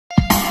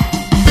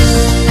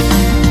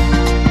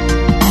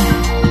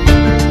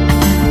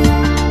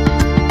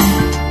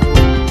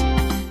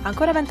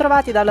Ancora ben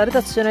trovati dalla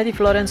redazione di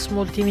Florence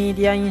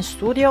Multimedia, in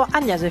studio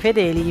Agnese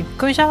Fedeli.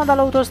 Cominciamo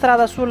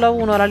dall'autostrada sulla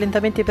 1,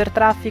 rallentamenti per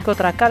traffico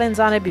tra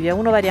Calenzano e Bivia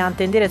 1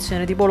 variante in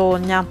direzione di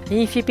Bologna.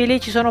 In Fipili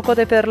ci sono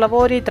code per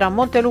lavori tra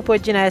Montelupo e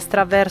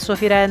Ginestra verso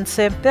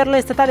Firenze. Per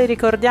le statali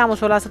ricordiamo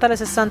sulla statale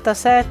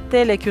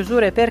 67 le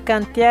chiusure per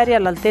cantieri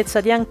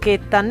all'altezza di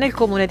Anchetta nel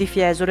comune di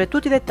Fiesole.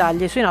 Tutti i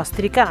dettagli sui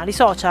nostri canali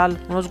social.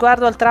 Uno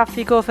sguardo al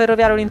traffico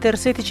ferroviario,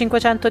 l'Intercity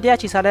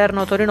 510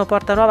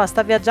 Salerno-Torino-Porta Nuova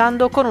sta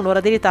viaggiando con un'ora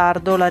di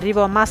ritardo. L'arrivo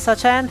a Massa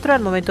Centro è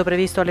al momento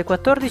previsto alle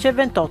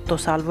 14:28,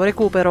 salvo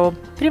recupero.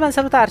 Prima di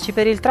salutarci,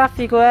 per il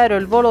traffico aereo,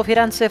 il volo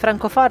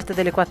Firenze-Francoforte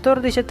delle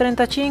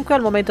 14:35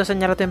 al momento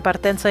segnalato in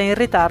partenza in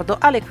ritardo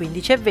alle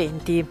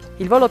 15:20.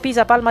 Il volo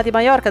Pisa-Palma di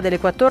Maiorca delle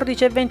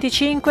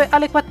 14:25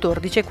 alle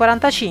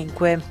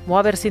 14:45.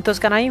 Muoversi in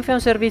Toscana Info è un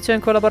servizio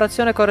in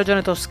collaborazione con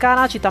Regione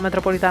Toscana, Città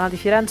Metropolitana di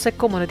Firenze e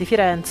Comune di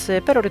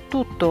Firenze. Per ora è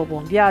tutto,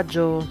 buon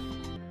viaggio!